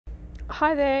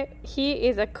Hi there, here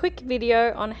is a quick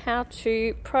video on how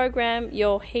to program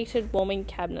your heated warming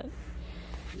cabinet.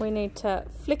 We need to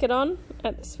flick it on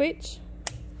at the switch,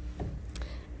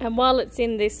 and while it's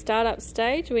in this startup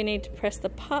stage we need to press the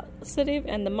positive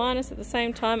and the minus at the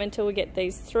same time until we get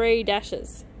these three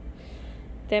dashes.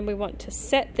 Then we want to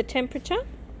set the temperature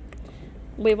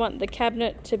we want the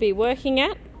cabinet to be working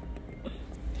at,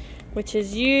 which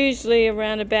is usually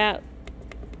around about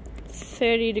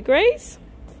 30 degrees.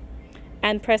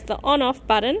 And press the on-off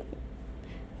button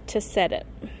to set it.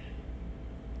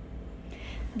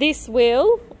 This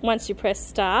will, once you press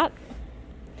start,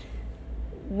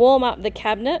 warm up the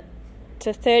cabinet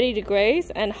to 30 degrees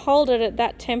and hold it at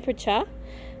that temperature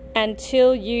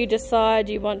until you decide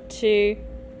you want to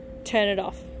turn it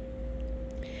off.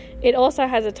 It also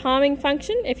has a timing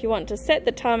function. If you want to set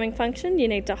the timing function, you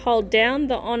need to hold down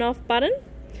the on-off button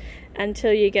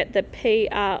until you get the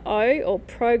PRO or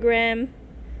program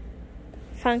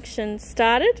function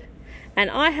started,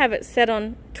 and I have it set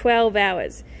on 12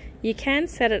 hours. You can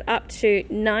set it up to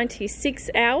 96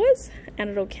 hours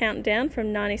and it'll count down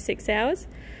from 96 hours,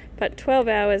 but 12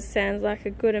 hours sounds like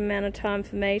a good amount of time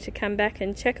for me to come back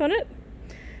and check on it.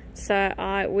 So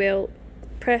I will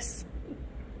press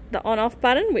the on-off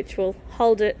button, which will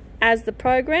hold it as the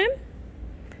program,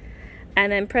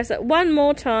 and then press it one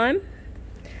more time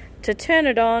to turn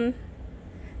it on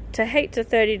to heat to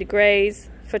 30 degrees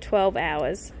for 12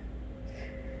 hours,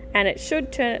 and it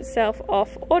should turn itself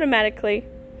off automatically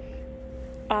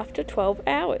after 12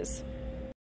 hours.